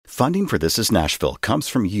Funding for This Is Nashville comes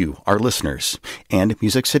from you, our listeners, and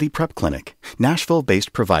Music City Prep Clinic,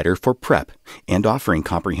 Nashville-based provider for PrEP and offering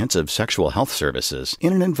comprehensive sexual health services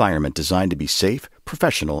in an environment designed to be safe,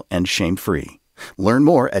 professional, and shame-free. Learn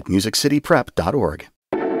more at musiccityprep.org.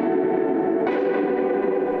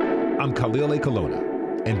 I'm Khalil A. Colonna,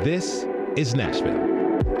 and this is Nashville.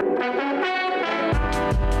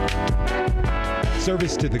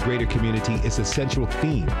 Service to the greater community is a central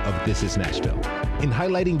theme of This is Nashville. In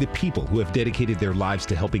highlighting the people who have dedicated their lives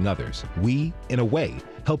to helping others, we, in a way,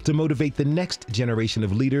 help to motivate the next generation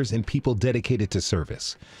of leaders and people dedicated to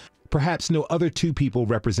service. Perhaps no other two people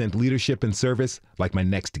represent leadership and service like my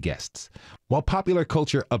next guests. While popular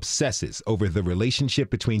culture obsesses over the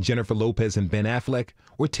relationship between Jennifer Lopez and Ben Affleck,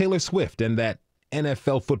 or Taylor Swift and that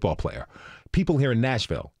NFL football player, people here in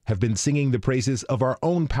Nashville have been singing the praises of our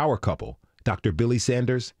own power couple, Dr. Billye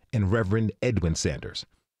Sanders and Reverend Edwin Sanders.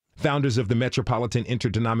 Founders of the Metropolitan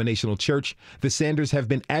Interdenominational Church, the Sanders have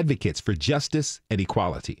been advocates for justice and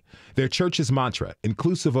equality. Their church's mantra,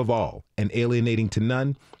 inclusive of all and alienating to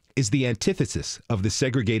none, is the antithesis of the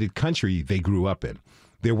segregated country they grew up in.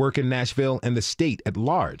 Their work in Nashville and the state at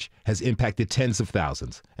large has impacted tens of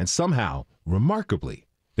thousands, and somehow, remarkably,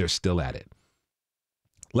 they're still at it.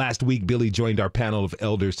 Last week, Billye joined our panel of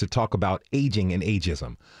elders to talk about aging and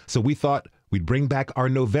ageism, so we thought we'd bring back our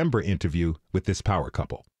November interview with this power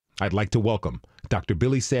couple. I'd like to welcome Dr.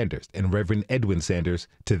 Billye Sanders and Reverend Edwin Sanders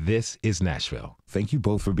to This is Nashville. Thank you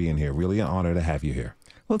both for being here. Really an honor to have you here.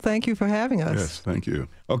 Well, thank you for having us. Yes, thank you.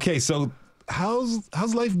 Okay, so how's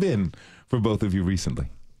life been for both of you recently?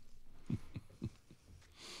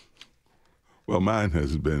 Well, mine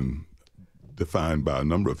has been defined by a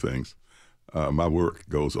number of things. My work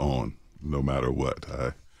goes on no matter what.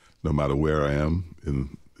 No matter where I am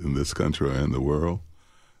in this country or in the world,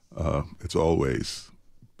 it's always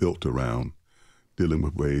built around dealing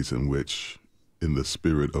with ways in which, in the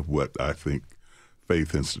spirit of what I think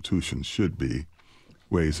faith institutions should be,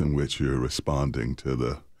 ways in which you're responding to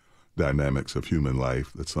the dynamics of human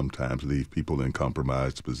life that sometimes leave people in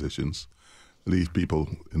compromised positions, leave people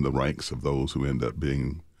in the ranks of those who end up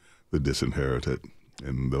being the disinherited,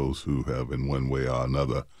 and those who have, in one way or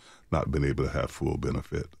another, not been able to have full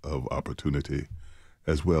benefit of opportunity,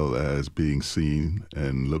 as well as being seen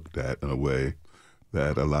and looked at in a way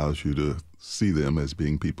that allows you to see them as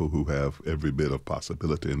being people who have every bit of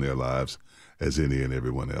possibility in their lives as any and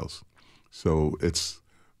everyone else. So it's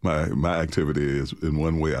my activity is, in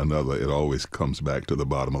one way or another, it always comes back to the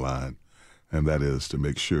bottom line, and that is to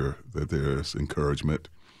make sure that there is encouragement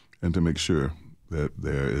and to make sure that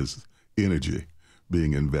there is energy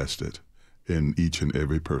being invested in each and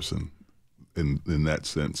every person. In that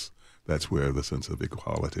sense, that's where the sense of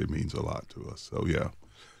equality means a lot to us. So yeah,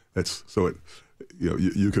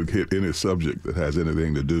 you could hit any subject that has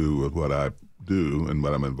anything to do with what I do and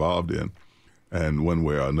what I'm involved in, and one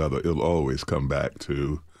way or another, it'll always come back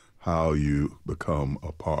to how you become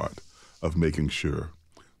a part of making sure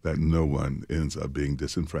that no one ends up being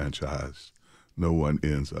disenfranchised, no one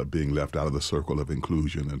ends up being left out of the circle of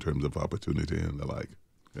inclusion in terms of opportunity and the like.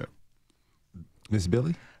 Yeah. Ms.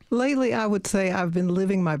 Billye? Lately, I would say I've been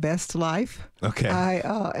living my best life. Okay. I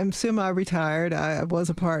am semi-retired. I was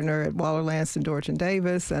a partner at Waller, Lanston, Dorch &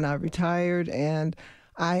 Davis, and I retired. And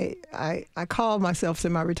I call myself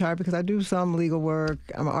semi-retired because I do some legal work.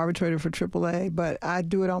 I'm an arbitrator for AAA, but I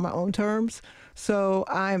do it on my own terms. So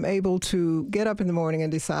I'm able to get up in the morning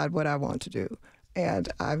and decide what I want to do. And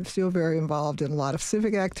I'm still very involved in a lot of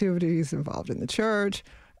civic activities, involved in the church,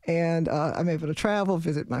 and I'm able to travel,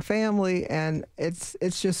 visit my family, and it's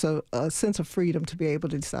just a sense of freedom to be able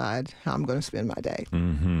to decide how I'm going to spend my day.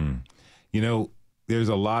 Mm-hmm. You know, there's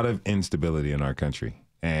a lot of instability in our country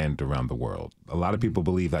and around the world. A lot of people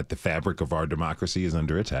believe that the fabric of our democracy is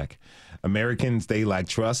under attack. Americans, they lack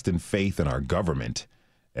trust and faith in our government.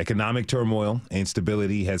 Economic turmoil,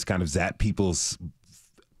 instability has kind of zapped people's,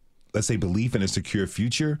 let's say, belief in a secure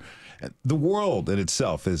future. The world in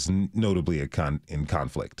itself is notably in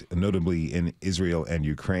conflict, notably in Israel and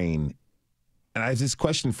Ukraine. And I have this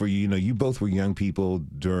question for you. You know, you both were young people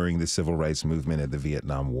during the civil rights movement and the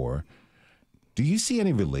Vietnam War. Do you see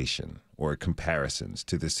any relation or comparisons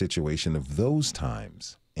to the situation of those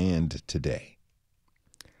times and today?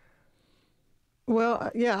 Well,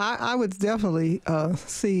 yeah, I would definitely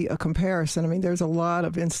see a comparison. I mean, there's a lot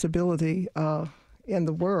of instability in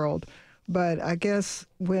the world. But I guess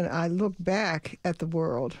when I look back at the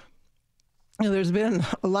world, there's been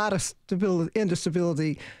a lot of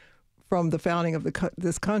instability from the founding of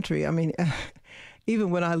this country. I mean,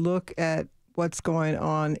 even when I look at what's going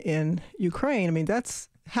on in Ukraine, I mean, that's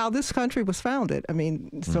how this country was founded. I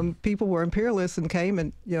mean, some people were imperialists and came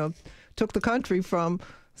and, took the country from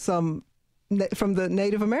the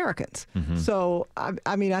Native Americans. So,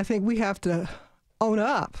 I think we have to own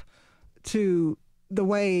up to the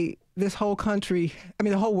way this whole country,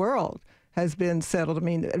 the whole world has been settled. I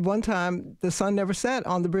mean, at one time, the sun never set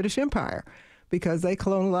on the British Empire because they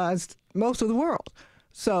colonized most of the world.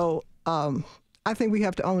 So I think we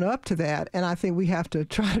have to own up to that, and I think we have to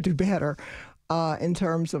try to do better in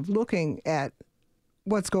terms of looking at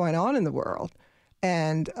what's going on in the world.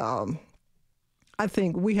 And I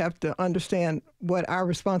think we have to understand what our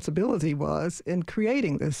responsibility was in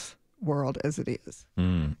creating this world as it is.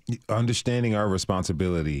 Understanding our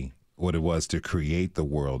responsibility, what it was to create the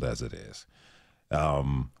world as it is.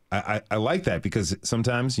 I like that because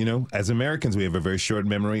sometimes, as Americans, we have a very short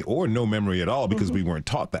memory or no memory at all because we weren't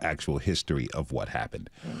taught the actual history of what happened.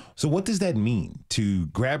 So what does that mean to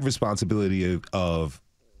grab responsibility of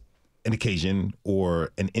an occasion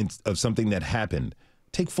or of something that happened,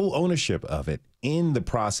 take full ownership of it in the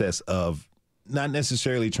process of not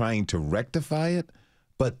necessarily trying to rectify it,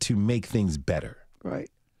 but to make things better? Right.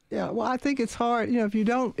 Yeah. Well, I think it's hard. If you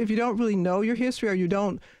don't really know your history or you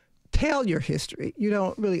don't tell your history, you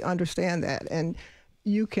don't really understand that, and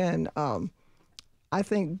you can, I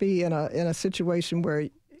think, be in a situation where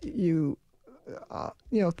you,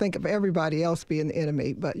 think of everybody else being the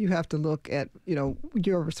enemy, but you have to look at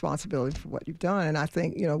your responsibility for what you've done. And I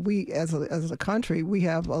think we as a country, we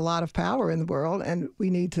have a lot of power in the world, and we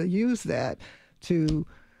need to use that to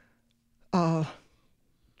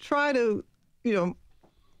try to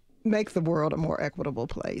make the world a more equitable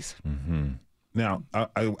place. Now,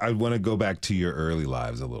 I want to go back to your early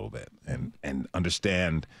lives a little bit and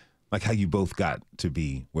understand like how you both got to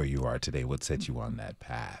be where you are today, what set you on that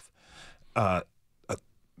path.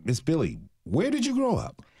 Miss Billye, where did you grow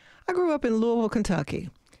up? I grew up in Louisville, Kentucky.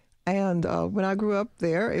 And when I grew up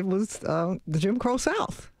there, it was the Jim Crow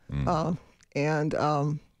South. And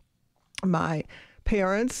my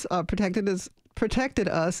parents protected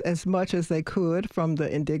us as much as they could from the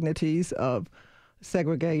indignities of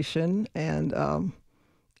segregation, and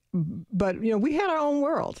but we had our own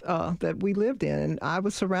world that we lived in, and I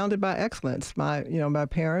was surrounded by excellence. My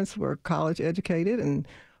parents were college educated, and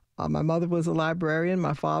my mother was a librarian,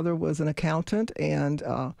 my father was an accountant, and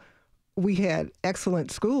we had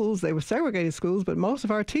excellent schools. They were segregated schools, but most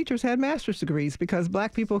of our teachers had master's degrees because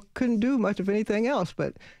black people couldn't do much of anything else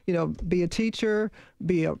but, be a teacher,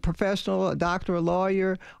 be a professional, a doctor, a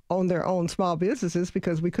lawyer, own their own small businesses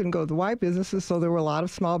because we couldn't go to the white businesses, so there were a lot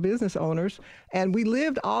of small business owners. And we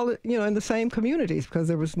lived all, in the same communities because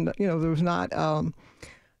there was not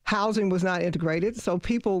housing was not integrated, so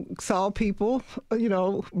people saw people,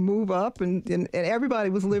 move up, and everybody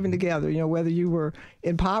was living together. Whether you were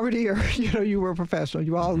in poverty or you were a professional,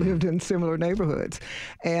 you all lived in similar neighborhoods,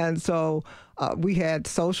 and so we had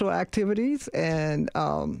social activities, and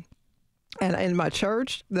in my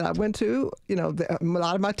church that I went to, a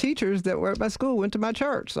lot of my teachers that were at my school went to my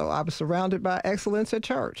church, so I was surrounded by excellence at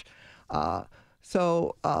church.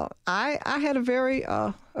 So I had a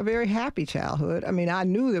very happy childhood. I mean, I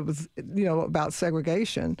knew there was, about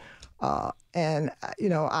segregation, and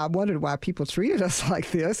I wondered why people treated us like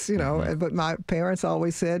this, But my parents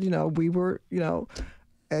always said, we were,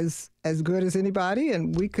 as good as anybody,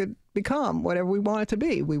 and we could become whatever we wanted to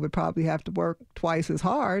be. We would probably have to work twice as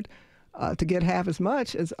hard to get half as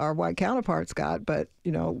much as our white counterparts got, but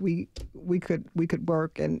we could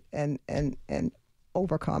work and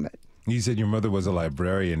overcome it. You said your mother was a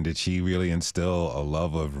librarian. Did she really instill a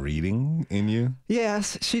love of reading in you?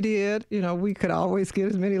 Yes, she did. We could always get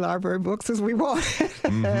as many library books as we wanted.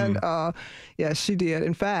 And yes, she did.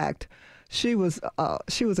 In fact, she was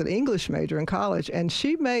an English major in college, and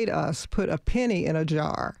she made us put a penny in a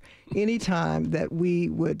jar anytime that we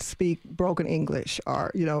would speak broken English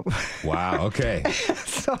or, Wow, okay.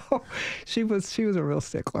 So she was a real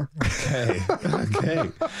stickler. Okay.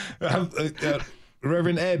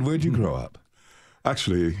 Reverend Ed, where'd you grow up?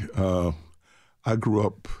 Actually, I grew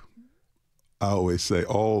up, I always say,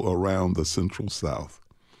 all around the Central South.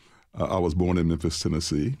 I was born in Memphis,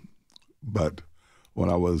 Tennessee, but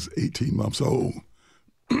when I was 18 months old,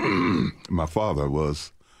 my father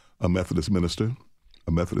was a Methodist minister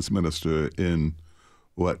in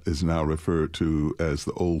what is now referred to as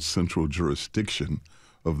the old central jurisdiction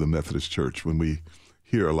of the Methodist Church. When we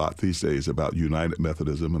hear a lot these days about United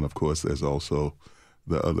Methodism, and of course there's also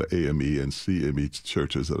the other AME and CME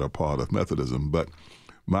churches that are part of Methodism. But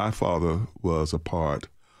my father was a part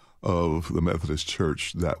of the Methodist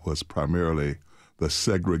Church that was primarily the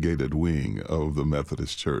segregated wing of the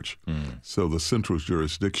Methodist Church. So the central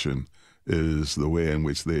jurisdiction is the way in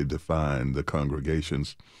which they define the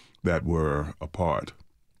congregations that were a part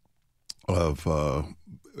of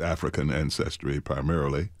African ancestry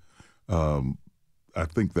primarily. I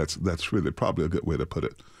think that's really probably a good way to put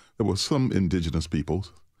it. There were some indigenous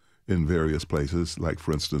peoples in various places, like,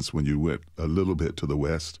 for instance, when you went a little bit to the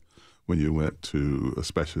west, when you went to,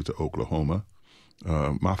 especially to Oklahoma.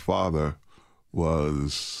 My father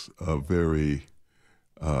was very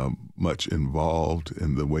much involved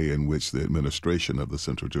in the way in which the administration of the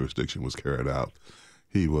central jurisdiction was carried out.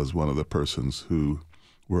 He was one of the persons who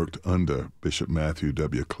worked under Bishop Matthew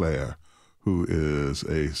W. Clare, who is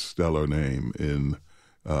a stellar name in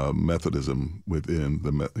Methodism within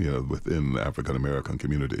the African American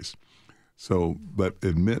communities. So, but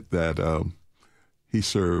it meant that he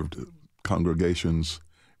served congregations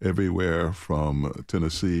everywhere from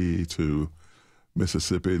Tennessee to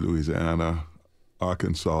Mississippi, Louisiana,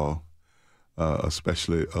 Arkansas,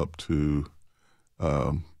 especially up to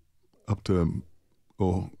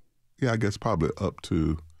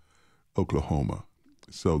Oklahoma.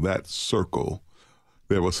 So that circle,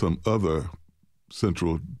 there were some other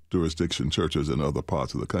central jurisdiction churches in other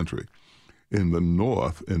parts of the country. In the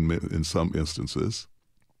north, in some instances,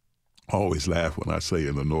 I always laugh when I say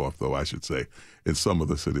in the north, though I should say in some of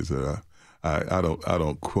the cities that I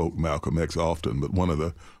don't quote Malcolm X often, but one of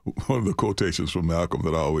the quotations from Malcolm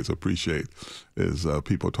that I always appreciate is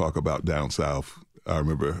people talk about down south. I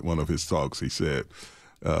remember one of his talks. He said,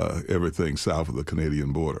 "Everything south of the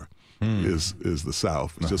Canadian border is the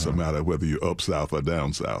South. It's just a matter of whether you're up south or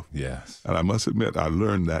down south." Yes. And I must admit, I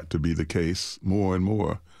learned that to be the case more and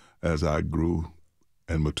more as I grew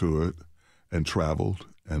and matured and traveled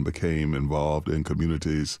and became involved in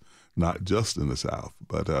communities, not just in the South.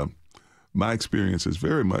 But my experience is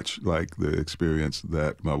very much like the experience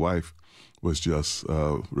that my wife was just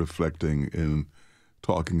reflecting in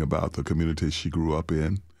talking about the communities she grew up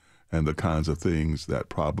in and the kinds of things that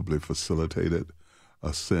probably facilitated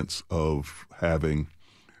a sense of having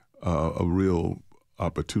a real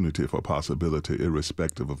opportunity for possibility,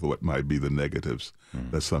 irrespective of what might be the negatives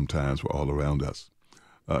that sometimes were all around us.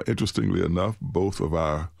 Interestingly enough, both of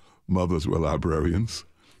our mothers were librarians,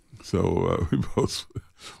 so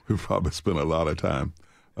we probably spent a lot of time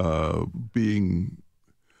being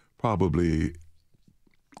probably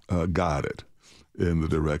guided in the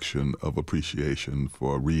direction of appreciation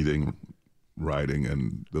for reading, writing,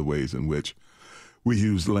 and the ways in which we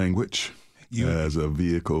use language as a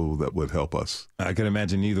vehicle that would help us. I can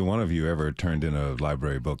imagine neither one of you ever turned in a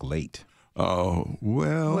library book late. Oh,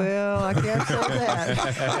 well. Well, I can't say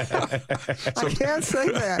that. I can't say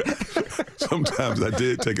that. Sometimes I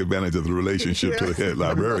did take advantage of the relationship to the head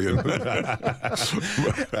librarian.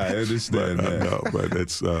 I understand that. No, but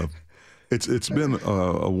it's been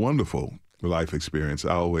a wonderful life experience.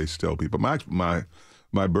 I always tell people,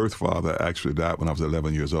 my birth father actually died when I was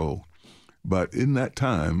 11 years old. But in that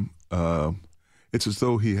time, it's as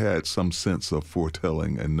though he had some sense of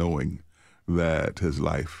foretelling and knowing that his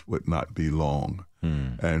life would not be long.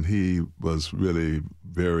 And he was really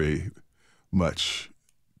very much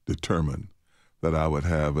determined that I would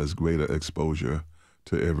have as great an exposure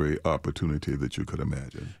to every opportunity that you could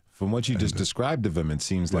imagine. From what you just described of him, it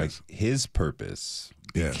seems like his purpose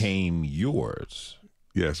became yours.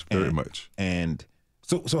 Yes, very much. And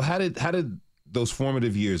so how did those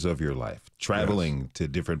formative years of your life, traveling to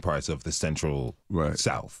different parts of the central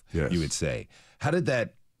South, you would say, how did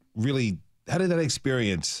that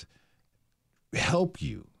experience help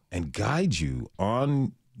you and guide you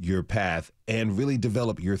on your path and really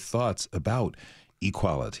develop your thoughts about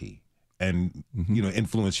equality and,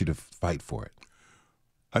 influence you to fight for it?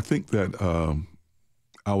 I think that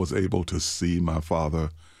I was able to see my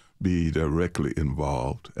father be directly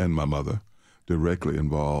involved, and my mother, directly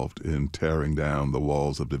involved in tearing down the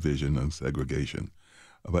walls of division and segregation.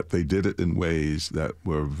 But they did it in ways that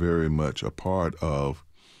were very much a part of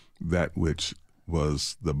that which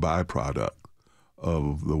was the byproduct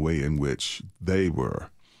of the way in which they were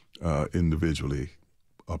individually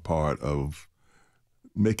a part of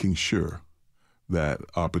making sure that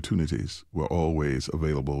opportunities were always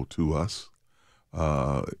available to us.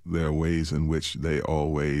 There are ways in which they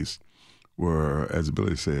always were, as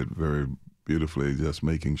Billye said very beautifully, just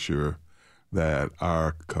making sure that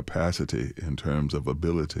our capacity in terms of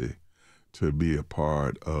ability to be a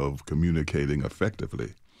part of communicating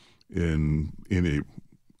effectively in any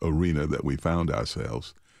arena that we found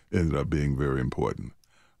ourselves ended up being very important.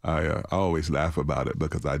 I always laugh about it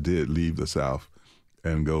because I did leave the South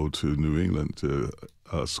and go to New England to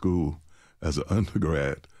school as an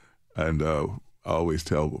undergrad. And I always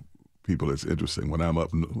tell people it's interesting. When I'm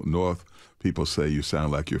up north, people say you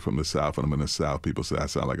sound like you're from the South. When I'm in the South, people say I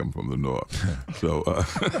sound like I'm from the North. So,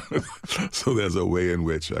 so there's a way in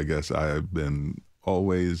which I guess I have been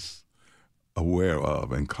always aware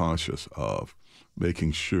of and conscious of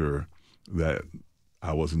making sure that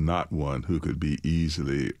I was not one who could be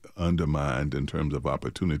easily undermined in terms of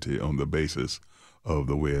opportunity on the basis of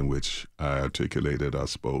the way in which I articulated or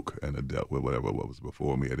spoke and dealt with whatever was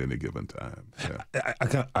before me at any given time.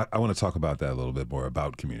 Yeah. I want to talk about that a little bit more,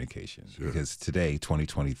 about communication. Sure. Because today,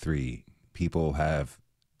 2023, people have,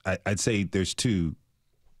 I'd say there's two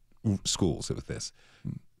schools with this.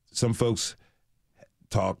 Some folks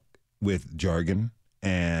talk with jargon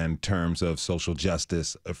and terms of social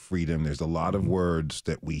justice, of freedom. There's a lot of words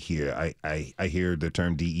that we hear. I hear the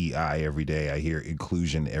term DEI every day. I hear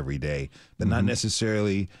inclusion every day, but not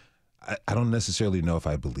necessarily, I don't necessarily know if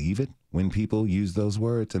I believe it when people use those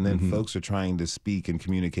words. And then folks are trying to speak and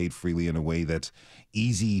communicate freely in a way that's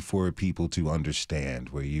easy for people to understand,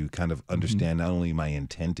 where you kind of understand not only my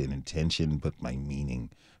intent and intention, but my meaning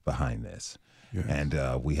behind this. Yes. And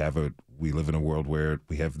we live in a world where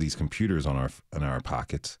we have these computers on our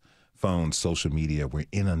pockets, phones, social media. We're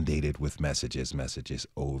inundated with messages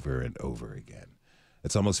over and over again.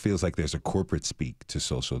 It almost feels like there's a corporate speak to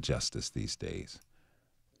social justice these days.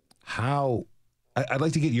 I'd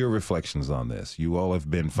like to get your reflections on this. You all have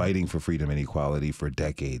been fighting for freedom and equality for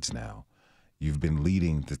decades now. You've been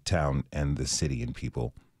leading the town and the city and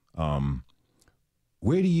people.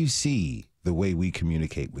 Where do you see the way we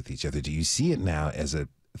communicate with each other? Do you see it now as a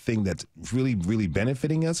thing that's really, really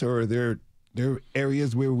benefiting us, or are there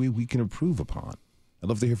areas where we can improve upon? I'd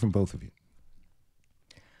love to hear from both of you.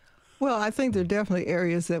 Well, I think there are definitely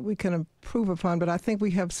areas that we can improve upon, but I think we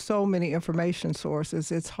have so many information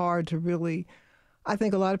sources, it's hard to really, I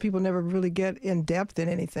think a lot of people never really get in depth in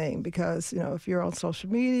anything because, if you're on social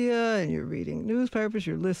media and you're reading newspapers,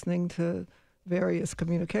 you're listening to various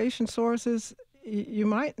communication sources, you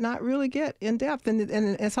might not really get in depth. And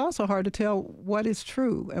it's also hard to tell what is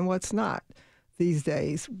true and what's not these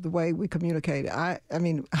days, the way we communicate. I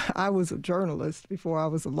mean, I was a journalist before I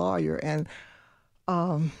was a lawyer, and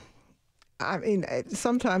I mean,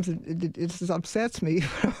 sometimes it just upsets me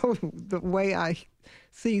the way I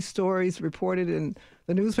see stories reported in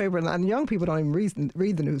the newspaper, and young people don't even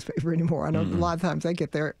read the newspaper anymore. I know a lot of times they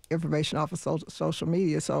get their information off of social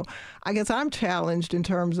media. So I guess I'm challenged in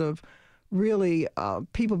terms of really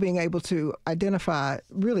people being able to identify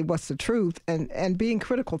really what's the truth and being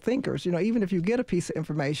critical thinkers. Even if you get a piece of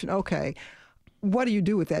information, okay, what do you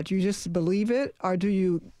do with that? Do you just believe it, or do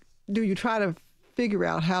you try to figure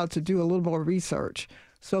out how to do a little more research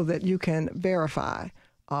so that you can verify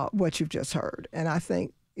what you've just heard? And I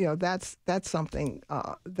think that's something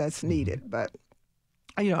that's needed. But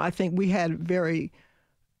I think we had very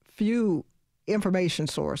few information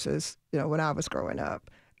sources when I was growing up.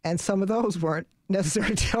 And some of those weren't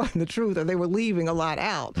necessarily telling the truth, or they were leaving a lot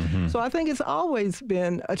out. So I think it's always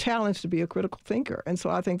been a challenge to be a critical thinker. And so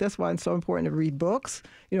I think that's why it's so important to read books,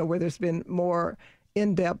 where there's been more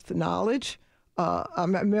in-depth knowledge,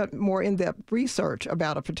 more in-depth research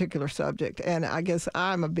about a particular subject. And I guess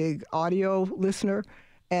I'm a big audio listener,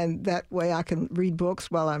 and that way I can read books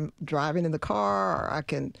while I'm driving in the car, or I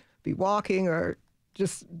can be walking, or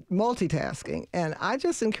just multitasking. And I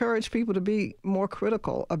just encourage people to be more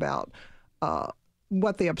critical about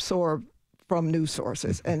what they absorb from news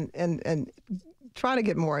sources and try to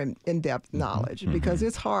get more in-depth knowledge, because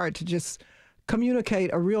it's hard to just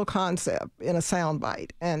communicate a real concept in a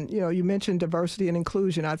soundbite. And, you mentioned diversity and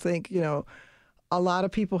inclusion. I think, a lot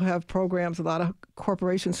of people have programs, a lot of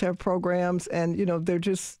corporations have programs, and, they're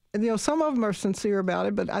just, some of them are sincere about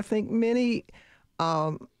it, but I think many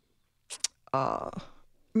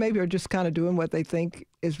maybe are just kind of doing what they think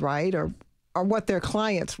is right, or what their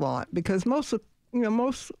clients want, because most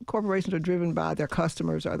corporations are driven by their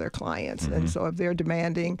customers or their clients. And so if they're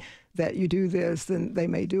demanding that you do this, then they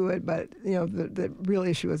may do it. But, the real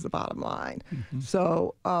issue is the bottom line.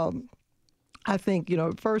 So I think,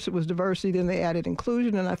 first it was diversity, then they added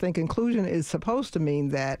inclusion. And I think inclusion is supposed to mean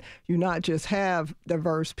that you not just have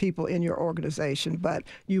diverse people in your organization, but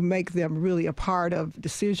you make them really a part of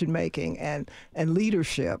decision-making and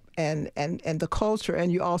leadership and the culture.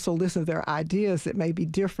 And you also listen to their ideas that may be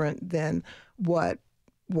different than what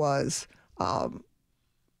was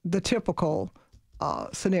the typical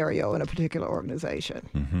scenario in a particular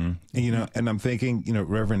organization. And I'm thinking,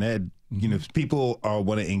 Reverend Ed, people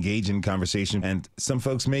want to engage in conversation, and some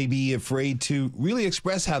folks may be afraid to really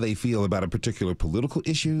express how they feel about a particular political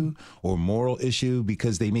issue or moral issue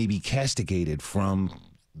because they may be castigated from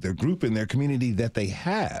their group and their community that they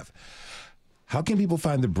have. How can people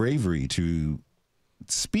find the bravery to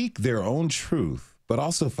speak their own truth, but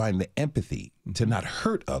also find the empathy to not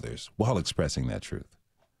hurt others while expressing that truth?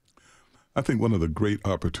 I think one of the great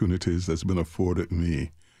opportunities that's been afforded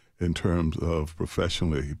me in terms of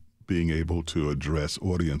professionally being able to address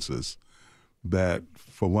audiences that,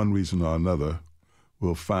 for one reason or another,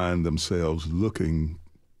 will find themselves looking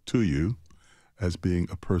to you as being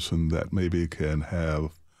a person that maybe can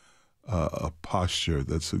have a posture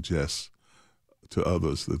that suggests to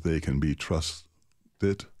others that they can be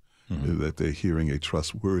trusted, that they're hearing a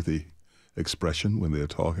trustworthy expression when they're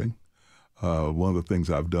talking. One of the things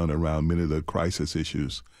I've done around many of the crisis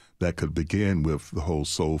issues that could begin with the whole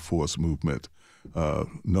soul force movement,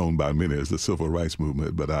 known by many as the civil rights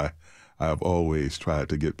movement, but I've always tried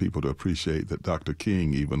to get people to appreciate that Dr.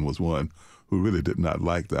 King even was one who really did not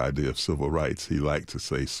like the idea of civil rights. He liked to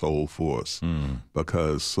say soul force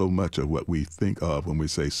because so much of what we think of when we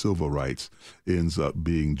say civil rights ends up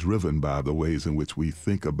being driven by the ways in which we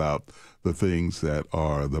think about the things that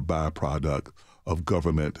are the byproduct of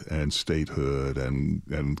government and statehood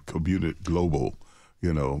and community global,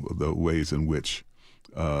 the ways in which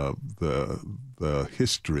the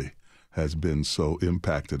history has been so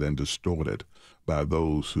impacted and distorted by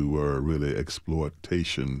those who were really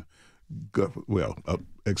exploitation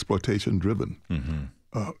driven.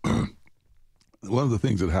 One of the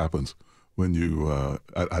things that happens when you,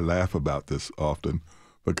 I laugh about this often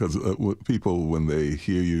because people, when they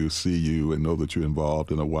hear you, see you, and know that you're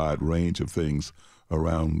involved in a wide range of things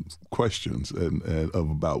around questions and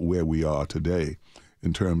about where we are today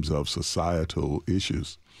in terms of societal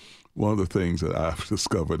issues. One of the things that I've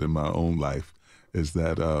discovered in my own life is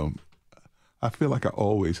that I feel like I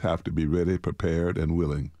always have to be ready, prepared, and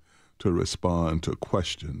willing to respond to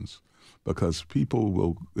questions, because people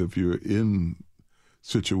will, if you're in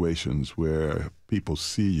situations where people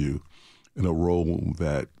see you in a role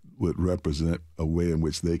that would represent a way in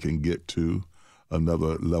which they can get to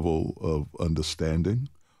another level of understanding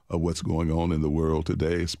of what's going on in the world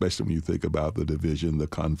today, especially when you think about the division, the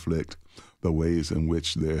conflict, the ways in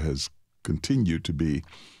which there has continued to be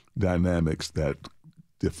dynamics that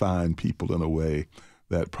define people in a way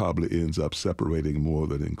that probably ends up separating more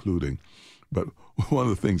than including. But one of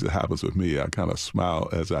the things that happens with me, I kind of smile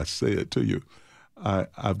as I say it to you.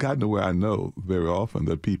 I've gotten to where I know very often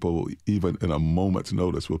that people, even in a moment's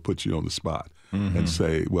notice, will put you on the spot and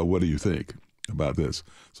say, well, what do you think about this?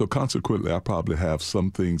 So consequently, I probably have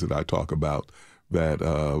some things that I talk about that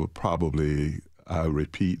probably I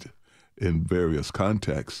repeat in various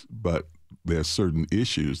contexts, but there's certain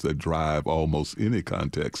issues that drive almost any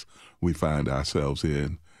context we find ourselves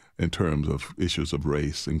in terms of issues of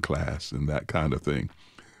race and class and that kind of thing.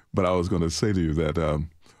 But I was going to say to you that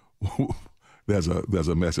there's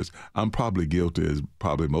a message. I'm probably guilty, as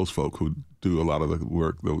probably most folk who do a lot of the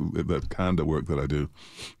work, that kind of work that I do.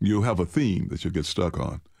 You have a theme that you get stuck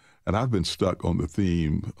on. And I've been stuck on the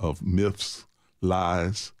theme of myths,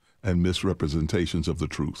 lies, and misrepresentations of the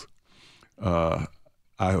truth. I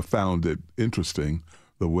have found it interesting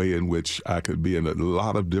the way in which I could be in a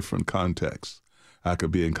lot of different contexts. I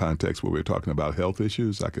could be in context where we're talking about health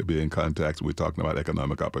issues. I could be in context where we're talking about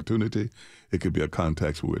economic opportunity. It could be a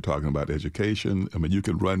context where we're talking about education. I mean, you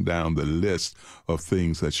can run down the list of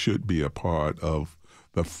things that should be a part of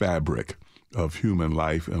the fabric of human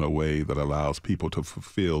life in a way that allows people to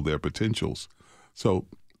fulfill their potentials. So,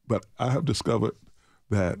 but I have discovered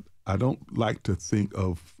that I don't like to think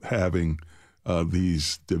of having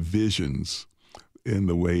these divisions in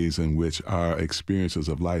the ways in which our experiences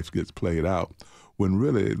of life gets played out, when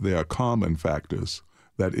really there are common factors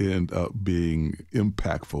that end up being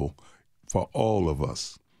impactful for all of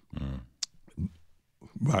us.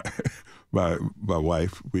 My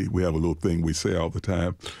wife, we have a little thing we say all the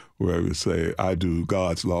time where we say, I do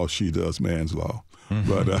God's law, she does man's law.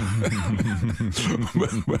 But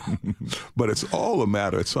it's all a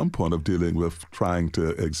matter at some point of dealing with trying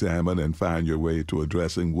to examine and find your way to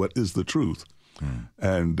addressing what is the truth.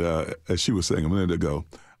 And as she was saying a minute ago,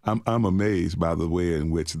 I'm amazed by the way in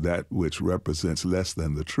which that which represents less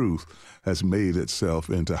than the truth has made itself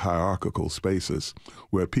into hierarchical spaces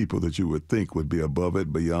where people that you would think would be above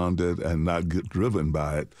it, beyond it, and not get driven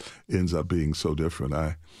by it ends up being so different.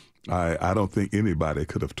 I don't think anybody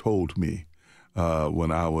could have told me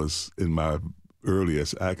when I was in my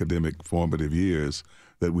earliest academic formative years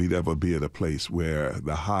that we'd ever be at a place where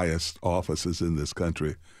the highest offices in this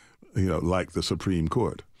country, like the Supreme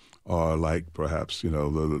Court, or like perhaps,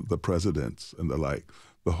 the presidents and the like.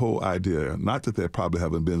 The whole idea, not that there probably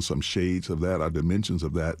haven't been some shades of that or dimensions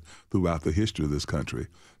of that throughout the history of this country.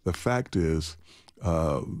 The fact is,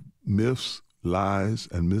 myths, lies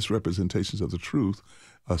and misrepresentations of the truth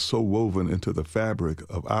are so woven into the fabric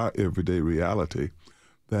of our everyday reality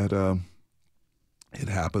that it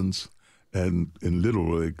happens and in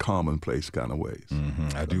literally commonplace kind of ways. Mm-hmm.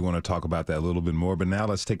 I do want to talk about that a little bit more, but now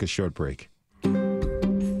let's take a short break.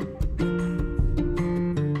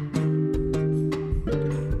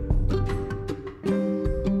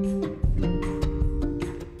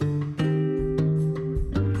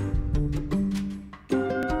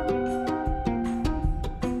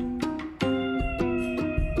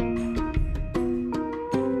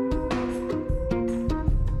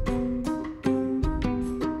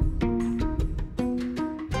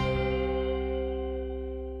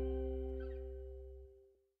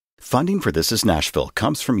 Funding for This Is Nashville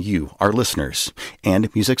comes from you, our listeners, and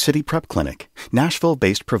Music City Prep Clinic,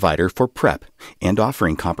 Nashville-based provider for PrEP and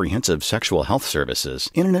offering comprehensive sexual health services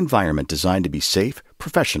in an environment designed to be safe,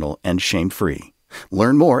 professional, and shame-free.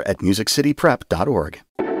 Learn more at musiccityprep.org.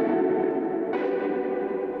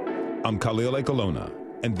 I'm Khalil Ekalona,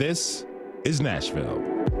 and this is Nashville.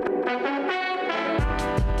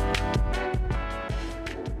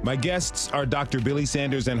 My guests are Dr. Billye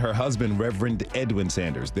Sanders and her husband, Reverend Edwin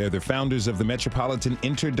Sanders. They're the founders of the Metropolitan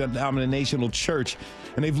Interdenominational Church,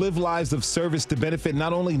 and they've lived lives of service to benefit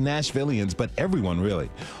not only Nashvillians, but everyone, really.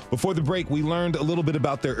 Before the break, we learned a little bit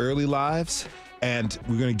about their early lives, and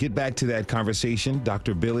we're going to get back to that conversation.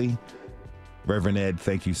 Dr. Billye, Reverend Ed,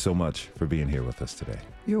 thank you so much for being here with us today.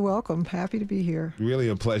 You're welcome. Happy to be here. Really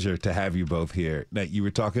a pleasure to have you both here. Now, you were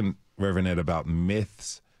talking, Reverend Ed, about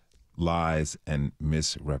myths, lies, and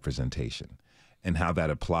misrepresentation, and how that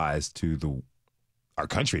applies to our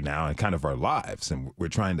country now and kind of our lives. And we're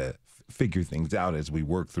trying to figure things out as we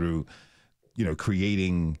work through,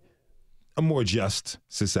 creating a more just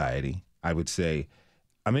society, I would say.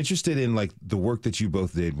 I'm interested in the work that you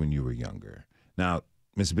both did when you were younger. Now,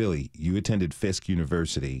 Miss Billye, you attended Fisk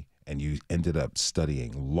University and you ended up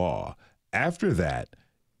studying law. After that,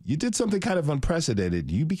 you did something kind of unprecedented.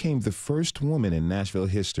 You became the first woman in Nashville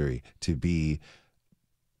history to be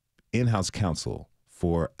in-house counsel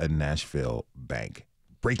for a Nashville bank,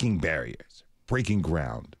 breaking barriers, breaking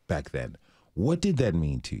ground back then. What did that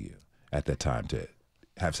mean to you at that time to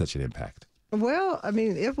have such an impact? Well, I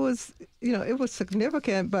mean, it was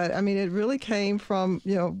significant, but I mean, it really came from,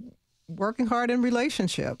 working hard in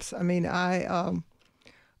relationships. I mean, I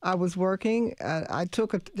was working. I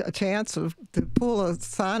took a chance to pull a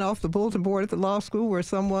sign off the bulletin board at the law school where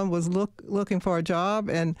someone was looking for a job,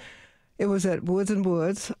 and it was at Woods &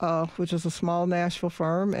 Woods, which is a small Nashville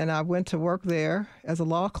firm, and I went to work there as a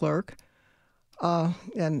law clerk.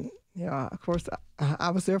 And, of course, I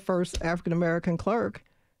was their first African-American clerk,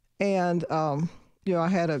 and, I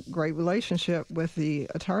had a great relationship with the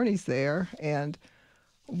attorneys there, and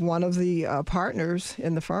one of the partners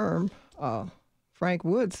in the firm, Frank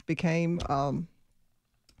Woods, became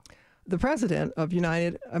the president of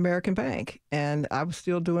United American Bank. And I was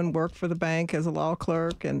still doing work for the bank as a law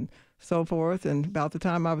clerk and so forth. And about the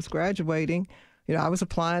time I was graduating, I was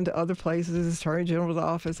applying to other places, Attorney General's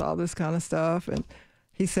office, all this kind of stuff. And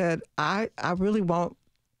he said, I really want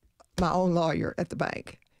my own lawyer at the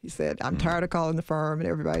bank. He said, I'm tired of calling the firm and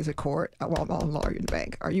everybody's at court. I want my own lawyer in the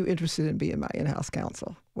bank. Are you interested in being my in-house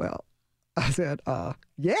counsel? Well, I said,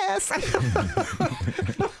 yes.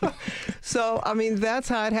 So, I mean, that's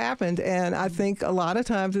how it happened. And I think a lot of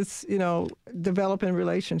times it's, developing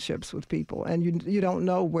relationships with people, and you don't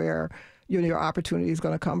know where your opportunity is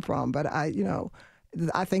going to come from. But I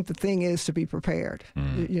think the thing is to be prepared.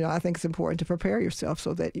 I think it's important to prepare yourself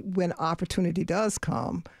so that when opportunity does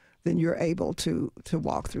come, then you're able to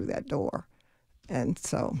walk through that door. And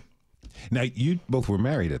so... Now, you both were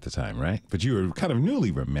married at the time, right? But you were kind of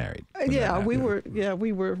newly married. Yeah, we were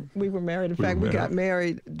married. In fact, we got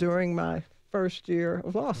married during my first year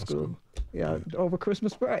of law school. Yeah, over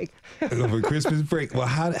Christmas break. Over Christmas break. Well,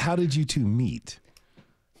 how did you two meet?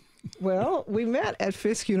 Well, we met at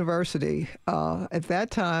Fisk University. At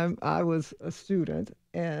that time, I was a student,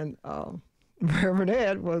 and Reverend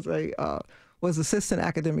Ed was assistant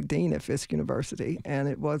academic dean at Fisk University, and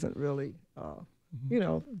it wasn't really.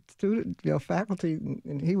 Faculty,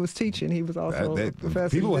 and he was teaching. He was also a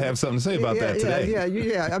professor. People will have something to say about that today.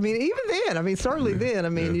 Yeah. I mean, even then, certainly then,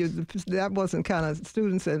 that wasn't kind of,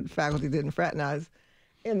 students and faculty didn't fraternize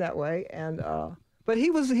in that way. And but he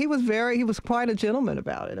was quite a gentleman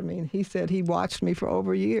about it. I mean, he said he watched me for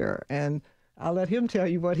over a year, and I'll let him tell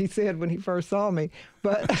you what he said when he first saw me.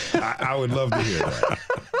 But I would love to hear that.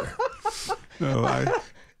 No,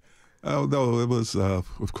 it was,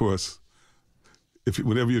 of course.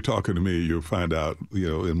 Whenever you're talking to me, you'll find out,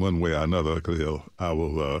 in one way or another, Khalil, I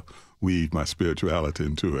will weave my spirituality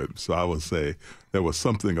into it. So I would say there was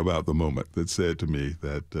something about the moment that said to me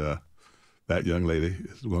that that young lady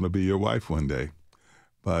is going to be your wife one day.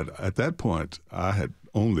 But at that point, I had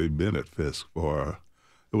only been at Fisk for,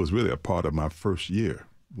 it was really a part of my first year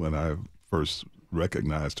when I first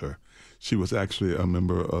recognized her. She was actually a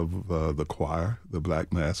member of the choir, the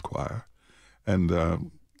Black Mass Choir. And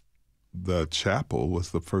the chapel was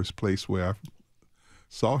the first place where I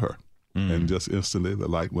saw her. And just instantly the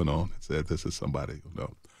light went on and said, this is somebody you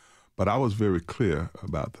know. But I was very clear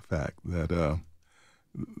about the fact that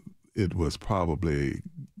it was probably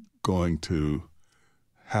going to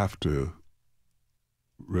have to,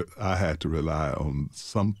 I had to rely on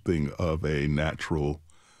something of a natural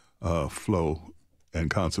flow and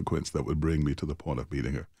consequence that would bring me to the point of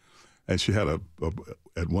meeting her. And she had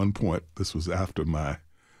at one point, this was after my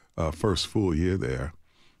first full year there,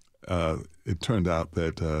 it turned out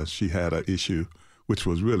that she had an issue, which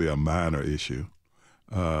was really a minor issue.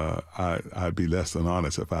 I'd be less than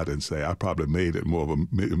honest if I didn't say I probably made it more of a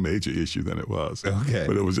major issue than it was. Okay.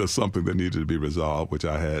 But it was just something that needed to be resolved, which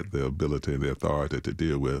I had the ability and the authority to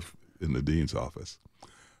deal with in the dean's office.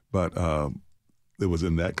 But it was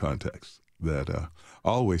in that context that I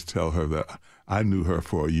always tell her that I knew her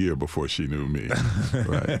for a year before she knew me.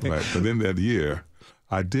 Right. But in that year,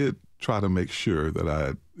 I did try to make sure that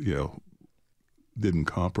I, didn't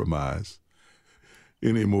compromise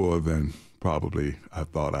any more than probably I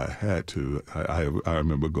thought I had to. I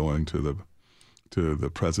remember going to the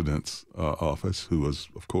president's office, who was,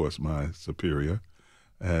 of course, my superior,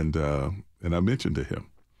 and I mentioned to him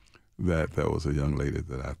that there was a young lady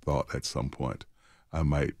that I thought at some point I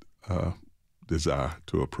might desire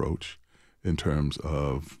to approach in terms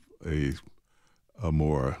of a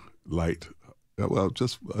more light,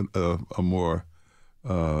 just a more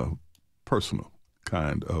personal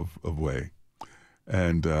kind of way.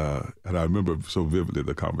 And I remember so vividly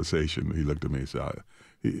the conversation. He looked at me and said,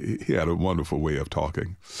 he had a wonderful way of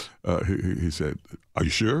talking. He said, "Are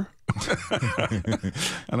you sure?"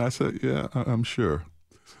 And I said, "Yeah, I'm sure."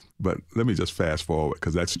 But let me just fast forward,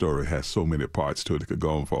 because that story has so many parts to it. It could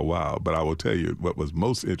go on for a while. But I will tell you what was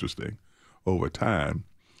most interesting over time.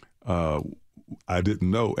 I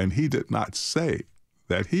didn't know, and he did not say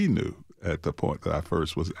that he knew at the point that I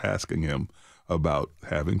first was asking him about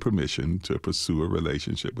having permission to pursue a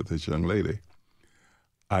relationship with this young lady.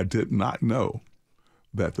 I did not know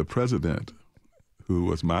that the president, who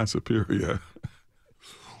was my superior,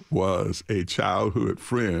 was a childhood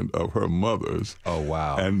friend of her mother's. Oh,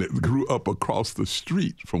 wow. And it grew up across the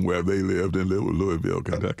street from where they lived in Louisville,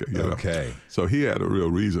 Kentucky. Okay. So he had a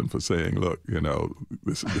real reason for saying, look,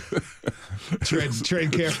 this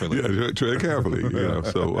tread carefully. Yeah, tread carefully.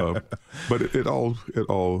 So, but it all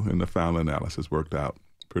in the final analysis worked out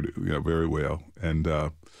pretty, very well. And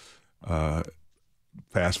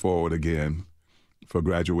fast forward again for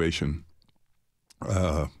graduation,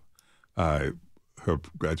 her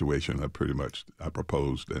graduation, I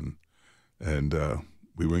proposed and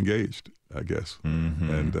we were engaged, I guess.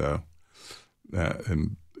 Mm-hmm.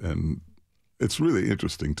 And it's really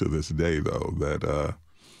interesting to this day, though, that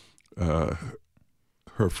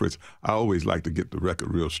her friends, I always like to get the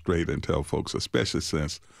record real straight and tell folks, especially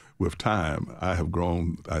since with time, I have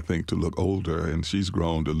grown, I think, to look older, and she's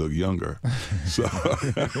grown to look younger. So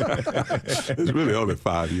it's really only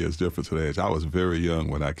 5 years difference in age. I was very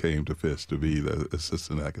young when I came to Fisk to be the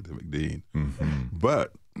assistant academic dean. Mm-hmm.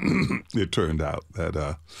 But it turned out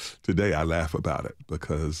that today I laugh about it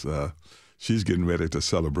because she's getting ready to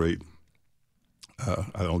celebrate.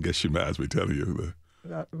 I don't guess she minds me telling you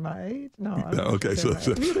my age? No. Okay, so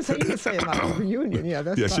you can say my reunion. Yeah,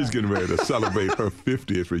 that's fine. She's getting ready to celebrate her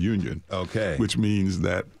 50th reunion. Okay, which means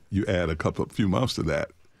that you add a few months to that,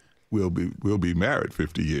 we'll be married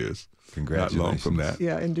 50 years. Congratulations! Not long from that.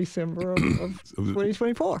 Yeah, in December of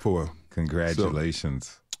 2024.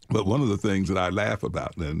 Congratulations! But one of the things that I laugh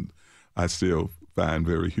about, and I still find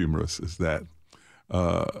very humorous, is that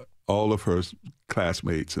all of her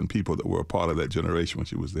classmates and people that were a part of that generation when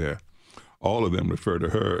she was there, all of them refer to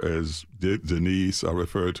her as Denise or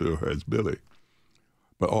refer to her as Billye.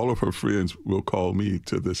 But all of her friends will call me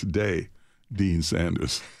to this day Dean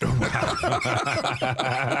Sanders. And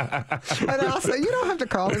I'll say, you don't have to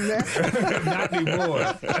call him that. Not anymore.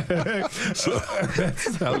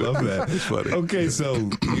 I love that. It's funny. Okay, so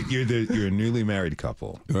you're a newly married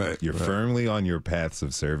couple. Right. You're firmly on your paths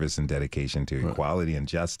of service and dedication to equality and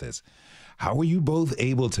justice. How were you both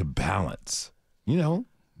able to balance,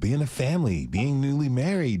 being a family, being newly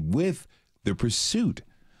married with the pursuit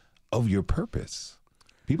of your purpose?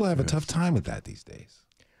 People have a tough time with that these days.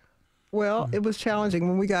 Well, it was challenging.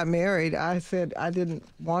 When we got married, I said I didn't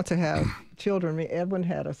want to have children. I mean, Edwin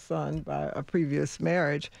had a son by a previous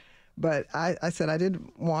marriage, but I said I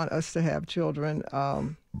didn't want us to have children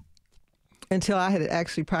until I had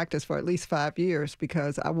actually practiced for at least 5 years,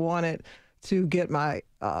 because I wanted to get my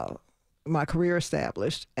career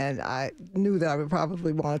established, and I knew that I would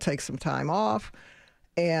probably want to take some time off,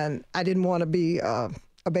 and I didn't want to be a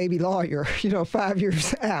baby lawyer, 5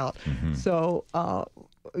 years out. Mm-hmm. So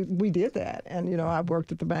we did that, and I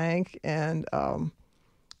worked at the bank, and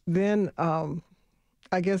then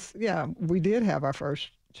I guess we did have our first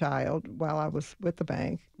child while I was with the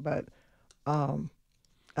bank, but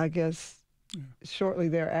I guess shortly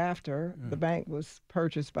thereafter, the bank was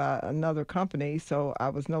purchased by another company, so I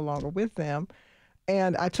was no longer with them.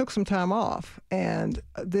 And I took some time off. And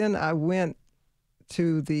then I went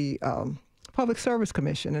to the Public Service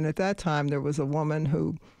Commission. And at that time, there was a woman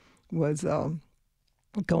who was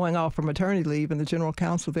going off for maternity leave, and the general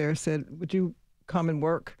counsel there said, would you come and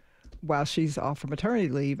work while she's off for maternity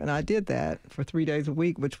leave? And I did that for 3 days a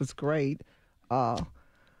week, which was great.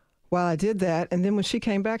 While I did that, and then when she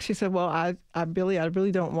came back, she said, well, Billye, I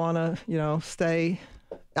really don't want to, stay.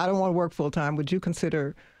 I don't want to work full time. Would you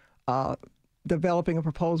consider developing a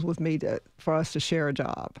proposal with me for us to share a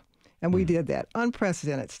job? And we did that.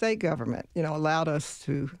 Unprecedented. State government, allowed us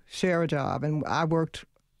to share a job. And I worked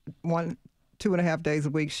 2.5 days a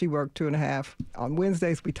week. She worked 2.5. On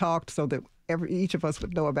Wednesdays, we talked so that each of us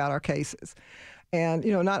would know about our cases. And,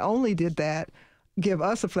 not only did that give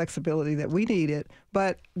us a flexibility that we needed,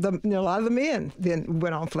 but a lot of the men then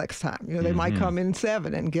went on flex time. They might come in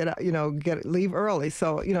 7 and leave early.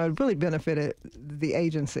 So, it really benefited the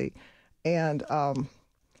agency. And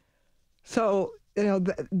so,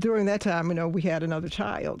 during that time, we had another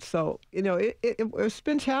child. So, it's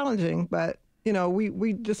been challenging, but,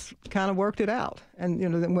 we just kind of worked it out. And,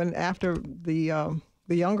 then when after the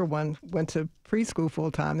younger one went to preschool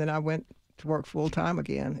full time, then I went to work full time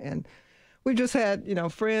again. And we just had,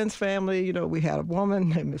 friends, family. We had a woman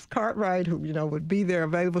named Miss Cartwright who, would be there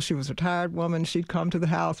available. She was a retired woman. She'd come to the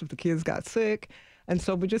house if the kids got sick. And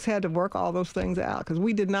so we just had to work all those things out because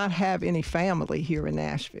we did not have any family here in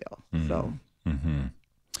Nashville. Mm-hmm. So. Mm-hmm.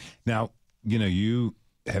 Now, you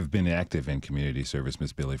have been active in community service,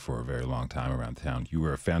 Miss Billye, for a very long time around town. You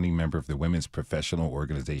were a founding member of the women's professional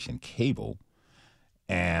organization Cable.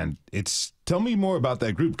 And tell me more about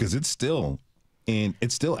that group, because it's still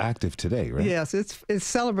active today, right? Yes, it's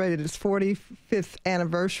celebrated its 45th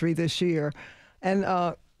anniversary this year. And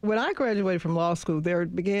when I graduated from law school, there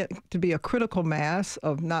began to be a critical mass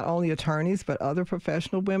of not only attorneys, but other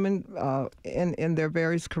professional women in their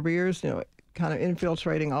various careers, kind of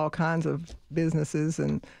infiltrating all kinds of businesses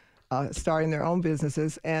and starting their own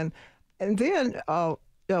businesses. And then,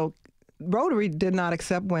 Rotary did not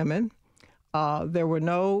accept women. There were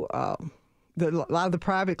no... a lot of the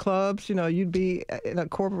private clubs, you'd be in a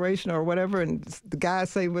corporation or whatever, and the guys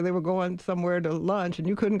say they were going somewhere to lunch, and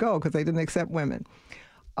you couldn't go because they didn't accept women.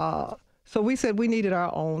 So we said we needed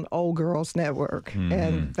our own old girls network,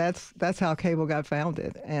 and that's how Cable got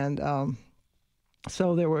founded. And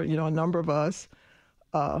so there were, a number of us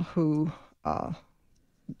who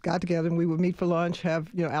got together, and we would meet for lunch, have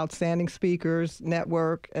outstanding speakers,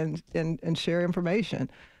 network, and share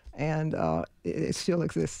information. And it still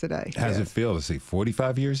exists today. How does it feel to see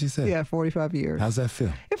 45 years, you said? Yeah, 45 years. How's that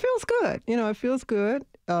feel? It feels good. It feels good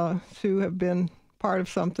to have been part of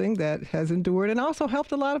something that has endured and also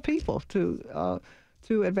helped a lot of people to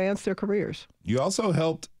advance their careers. You also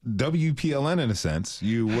helped WPLN in a sense.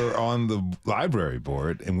 You were on the library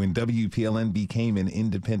board, and when WPLN became an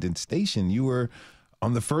independent station, you were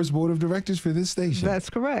on the first board of directors for this station. That's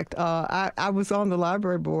correct. I was on the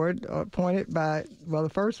library board appointed by, the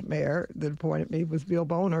first mayor that appointed me was Bill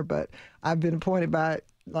Boner, but I've been appointed by,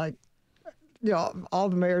 all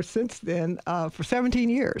the mayors since then for 17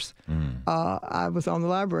 years. I was on the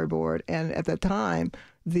library board, and at that time,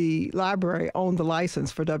 the library owned the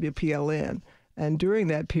license for WPLN. And during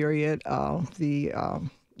that period, the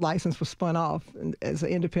license was spun off as an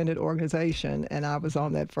independent organization, and I was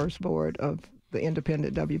on that first board of the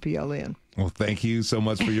independent WPLN. Well, thank you so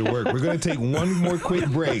much for your work. We're going to take one more quick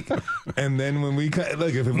break. And then when look,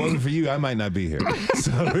 if it wasn't for you, I might not be here.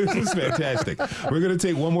 So this is fantastic. We're going to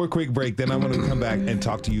take one more quick break. Then I'm going to come back and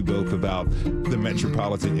talk to you both about the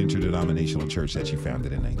Metropolitan Interdenominational Church that you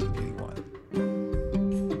founded in 1981.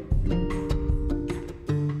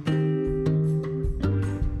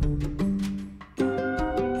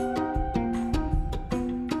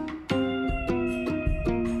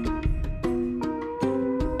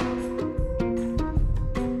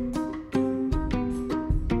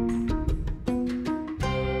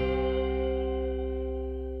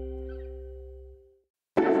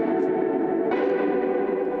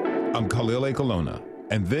 I'm Khalil A. Colonna,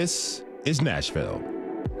 and this is Nashville.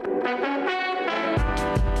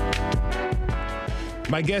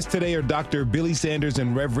 My guests today are Dr. Billye Sanders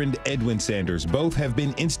and Reverend Edwin Sanders. Both have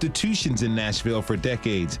been institutions in Nashville for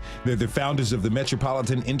decades. They're the founders of the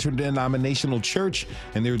Metropolitan Interdenominational Church,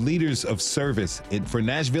 and they're leaders of service for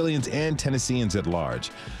Nashvillians and Tennesseans at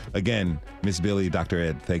large. Again, Miss Billye, Dr.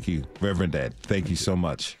 Ed, thank you. Reverend Ed, thank you so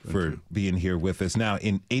much for being here with us. Now,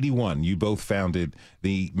 in 81, you both founded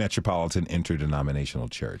the Metropolitan Interdenominational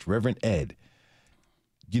Church. Reverend Ed,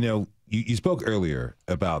 you know, you spoke earlier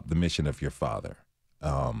about the mission of your father.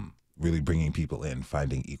 Really bringing people in,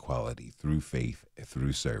 finding equality through faith,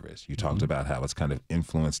 through service. You talked about how it's kind of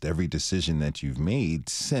influenced every decision that you've made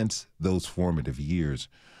since those formative years.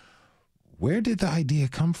 Where did the idea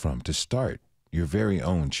come from to start your very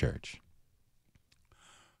own church?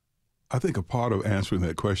 I think a part of answering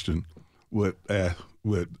that question would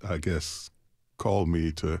I guess, call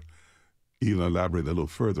me to even elaborate a little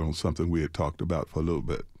further on something we had talked about for a little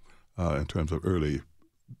bit in terms of early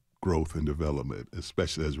growth and development,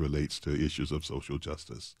 especially as relates to issues of social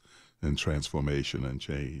justice and transformation and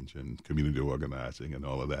change and community organizing and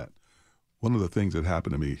all of that. One of the things that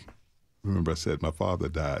happened to me, remember I said my father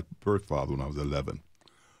died, birth father, when I was 11.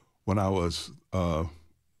 When I was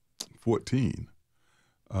 14,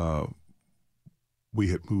 we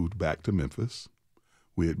had moved back to Memphis.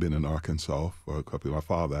 We had been in Arkansas for a couple of years. My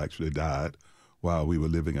father actually died while we were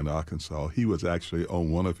living in Arkansas. He was actually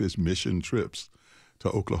on one of his mission trips to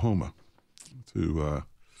Oklahoma, to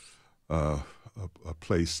a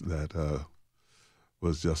place that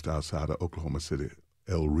was just outside of Oklahoma City,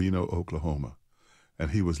 El Reno, Oklahoma. And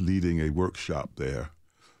he was leading a workshop there.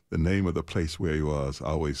 The name of the place where he was, I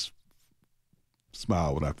always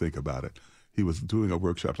smile when I think about it. He was doing a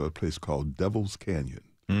workshop at a place called Devil's Canyon,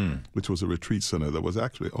 which was a retreat center that was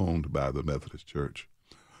actually owned by the Methodist Church.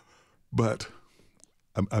 But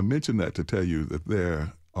I mention that to tell you that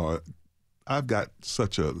I've got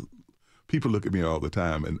people look at me all the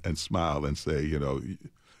time and smile and say, you know,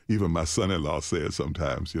 even my son-in-law says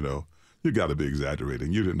sometimes, you know, you got to be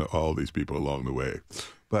exaggerating. You didn't know all these people along the way.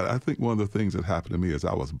 But I think one of the things that happened to me is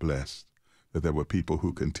I was blessed that there were people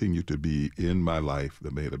who continued to be in my life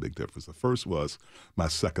that made a big difference. The first was my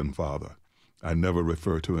second father. I never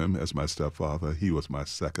refer to him as my stepfather. He was my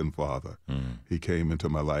second father. He came into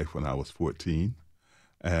my life when I was 14,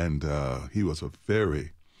 and he was a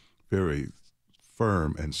very, very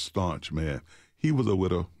firm and staunch man. He was a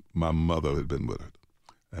widow. My mother had been widowed.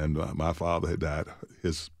 And my father had died.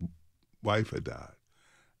 His wife had died.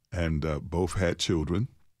 And both had children.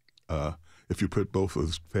 If you put both of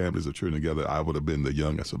his families of children together, I would have been the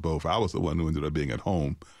youngest of both. I was the one who ended up being at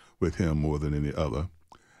home with him more than any other.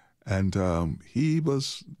 And he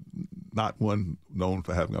was not one known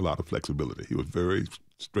for having a lot of flexibility. He was very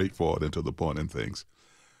straightforward and to the point in things.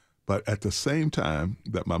 But at the same time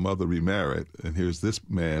that my mother remarried, and here's this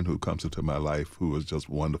man who comes into my life who was just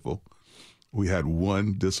wonderful. We had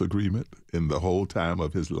one disagreement in the whole time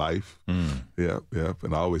of his life. Yeah.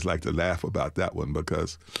 And I always like to laugh about that one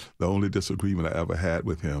because the only disagreement I ever had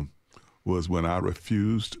with him was when I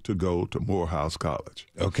refused to go to Morehouse College.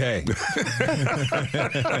 Okay.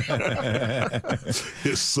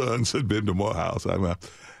 His sons had been to Morehouse.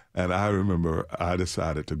 And I remember I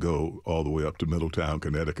decided to go all the way up to Middletown,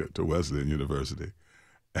 Connecticut, to Wesleyan University.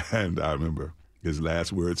 And I remember his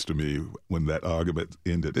last words to me when that argument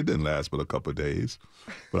ended. It didn't last but a couple of days.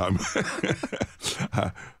 But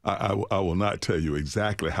I will not tell you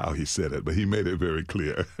exactly how he said it, but he made it very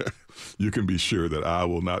clear. You can be sure that I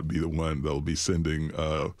will not be the one that will be sending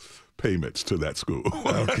payments to that school.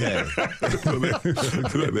 Okay. so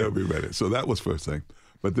they'll be ready. So that was first thing.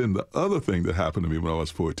 But then the other thing that happened to me when I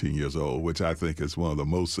was 14 years old, which I think is one of the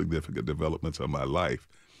most significant developments of my life,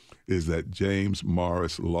 is that James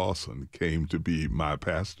Morris Lawson came to be my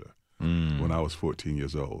pastor when I was 14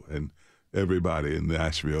 years old. And everybody in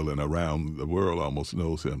Nashville and around the world almost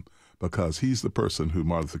knows him because he's the person who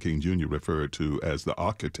Martin Luther King Jr. referred to as the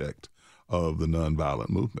architect of the nonviolent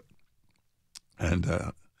movement.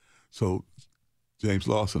 And so James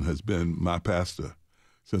Lawson has been my pastor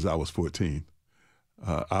since I was 14.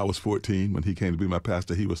 I was 14 when he came to be my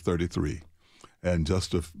pastor. He was 33. And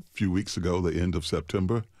just a few weeks ago, the end of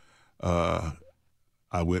September,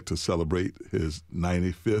 I went to celebrate his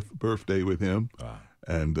 95th birthday with him. Wow.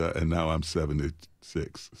 And now I'm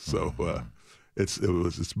 76. So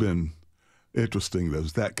it's been interesting.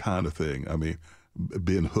 There's that kind of thing. I mean,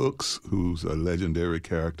 Ben Hooks, who's a legendary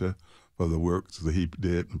character for the works that he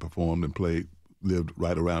did and performed and played, lived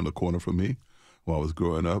right around the corner from me while I was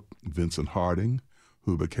growing up. Vincent Harding,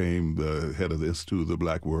 who became the head of the Institute of the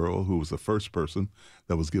Black World, who was the first person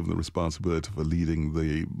that was given the responsibility for leading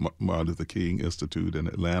the Martin Luther King Institute in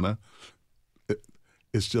Atlanta.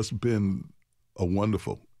 It's just been a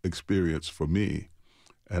wonderful experience for me.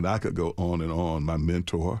 And I could go on and on. My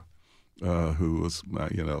mentor, who was my,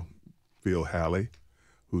 Phil Halley,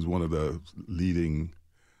 who's one of the leading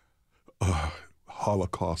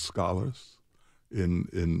Holocaust scholars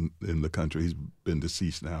in the country. He's been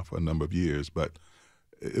deceased now for a number of years, but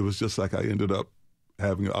it was just like I ended up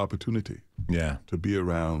having an opportunity to be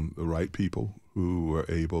around the right people who were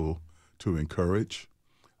able to encourage.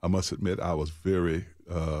 I must admit, I was very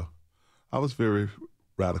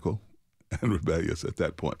radical and rebellious at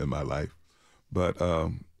that point in my life. But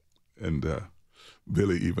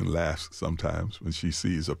Billye even laughs sometimes when she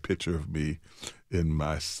sees a picture of me in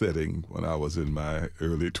my setting when I was in my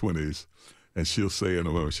early 20s. And she'll say in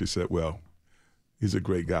a moment, she said, well, he's a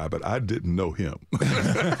great guy, but I didn't know him. I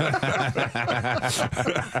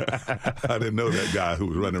didn't know that guy who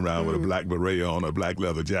was running around with a black beret on, a black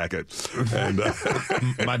leather jacket. And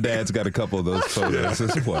my dad's got a couple of those photos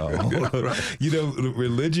as well. Right.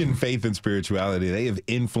 Religion, faith, and spirituality, they have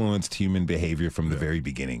influenced human behavior from the very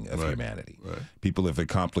beginning of humanity. Right. People have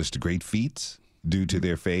accomplished great feats due to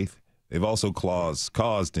their faith. They've also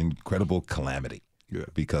caused incredible calamity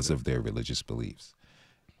because of their religious beliefs.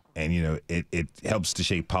 And, it helps to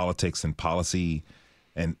shape politics and policy,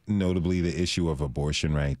 and notably the issue of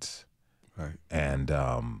abortion rights. Right. And,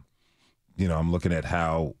 I'm looking at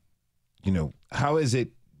how is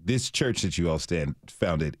it this church that you all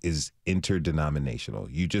founded is interdenominational?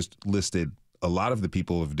 You just listed a lot of the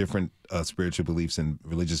people of different spiritual beliefs and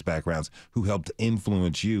religious backgrounds who helped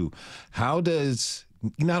influence you. How does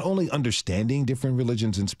not only understanding different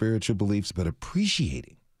religions and spiritual beliefs, but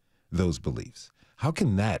appreciating those beliefs, how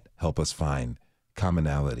can that help us find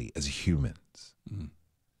commonality as humans? Mm.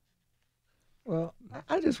 Well,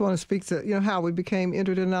 I just want to speak to, how we became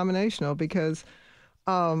interdenominational, because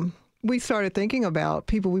we started thinking about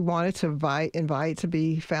people we wanted to invite to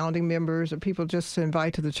be founding members, or people just to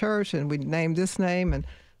invite to the church, and we'd name this name, and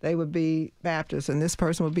they would be Baptist, and this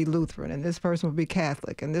person would be Lutheran, and this person would be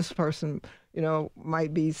Catholic, and this person,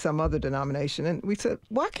 might be some other denomination. And we said,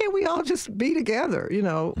 why can't we all just be together?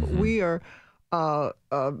 Mm-hmm. We are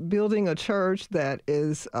building a church that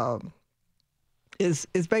is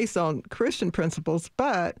based on Christian principles,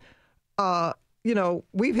 but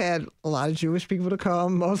we've had a lot of Jewish people to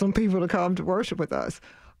come, Muslim people to come to worship with us.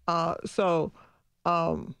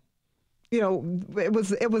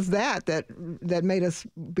 It was that made us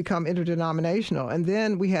become interdenominational. And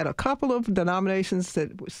then we had a couple of denominations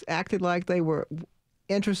that acted like they were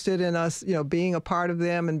interested in us, being a part of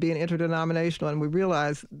them and being interdenominational. And we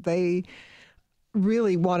realized they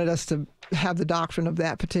really wanted us to have the doctrine of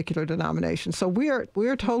that particular denomination. So we're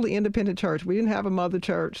a totally independent church. We didn't have a mother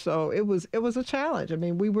church, so it was a challenge. I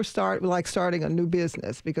mean, we were starting a new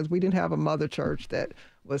business because we didn't have a mother church that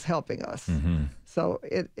was helping us. Mm-hmm. So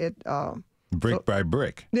brick by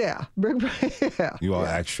brick. Yeah, brick by yeah. You all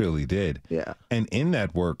actually did. Yeah. And in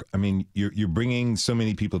that work, I mean, you're bringing so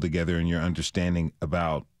many people together, and your understanding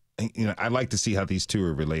about. I'd like to see how these two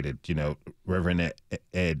are related. Reverend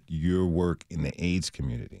Ed, your work in the AIDS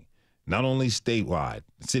community, not only citywide,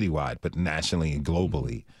 but nationally and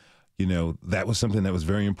globally, that was something that was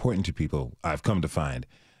very important to people, I've come to find,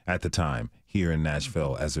 at the time here in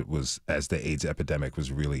Nashville, as the AIDS epidemic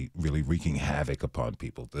was really, really wreaking havoc upon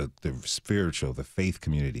people. The spiritual, the faith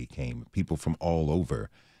community came, people from all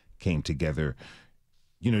over came together,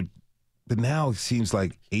 but now it seems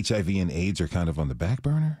like HIV and AIDS are kind of on the back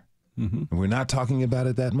burner. Mm-hmm. And we're not talking about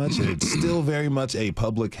it that much, and it's still very much a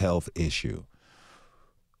public health issue.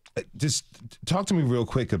 Just talk to me real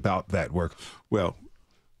quick about that work. Well,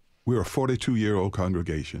 we're a 42-year-old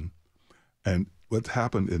congregation, and what's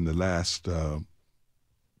happened in the last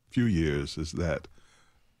few years is that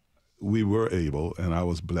we were able, and I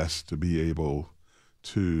was blessed to be able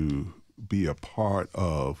to be a part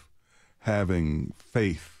of having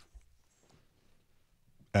faith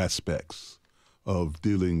aspects of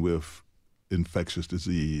dealing with infectious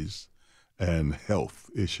disease and health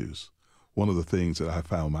issues. One of the things that I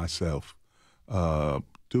found myself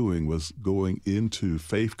doing was going into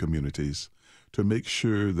faith communities to make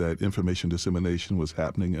sure that information dissemination was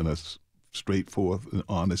happening in a straightforward and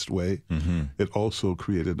honest way. Mm-hmm. It also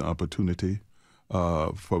created an opportunity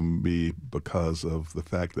for me because of the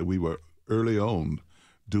fact that we were early on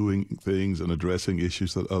doing things and addressing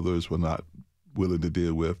issues that others were not willing to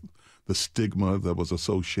deal with. The stigma that was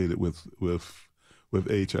associated with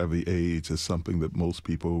HIV/AIDS is something that most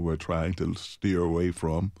people were trying to steer away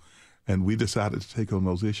from, and we decided to take on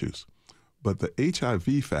those issues. But the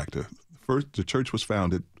HIV factor, first, the church was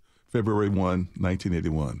founded February 1,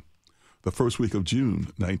 1981. The first week of June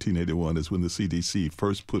 1981 is when the CDC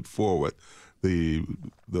first put forward the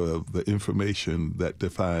information that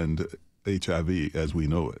defined HIV as we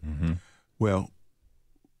know it. Mm-hmm. Well,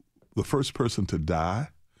 the first person to die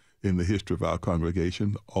in the history of our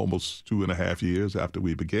congregation, almost 2.5 years after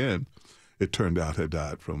we began, it turned out had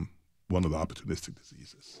died from one of the opportunistic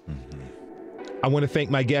diseases. Mm-hmm. I want to thank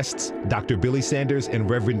my guests, Dr. Billye Sanders and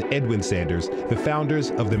Reverend Edwin Sanders, the founders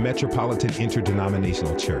of the Metropolitan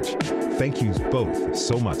Interdenominational Church. Thank you both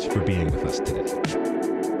so much for being with us today.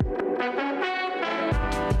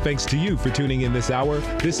 Thanks to you for tuning in this hour.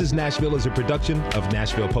 This is Nashville is a production of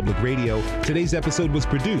Nashville Public Radio. Today's episode was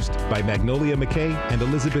produced by Magnolia, McKay and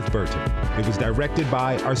Elizabeth Burton. It was directed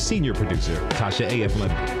by our senior producer, Tasha A.F.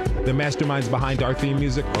 Lemon. The masterminds behind our theme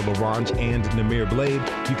music are LaRange and Namir Blade.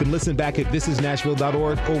 You can listen back at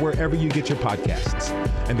thisisnashville.org or wherever you get your podcasts.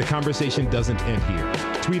 And the conversation doesn't end here.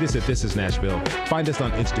 Tweet us at This Is Nashville, find us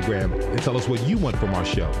on Instagram, and tell us what you want from our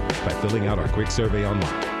show by filling out our quick survey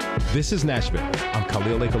online. This is Nashville. I'm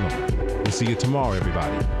Khalil Ekaluma. We'll see you tomorrow,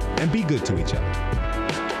 everybody. And be good to each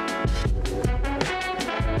other.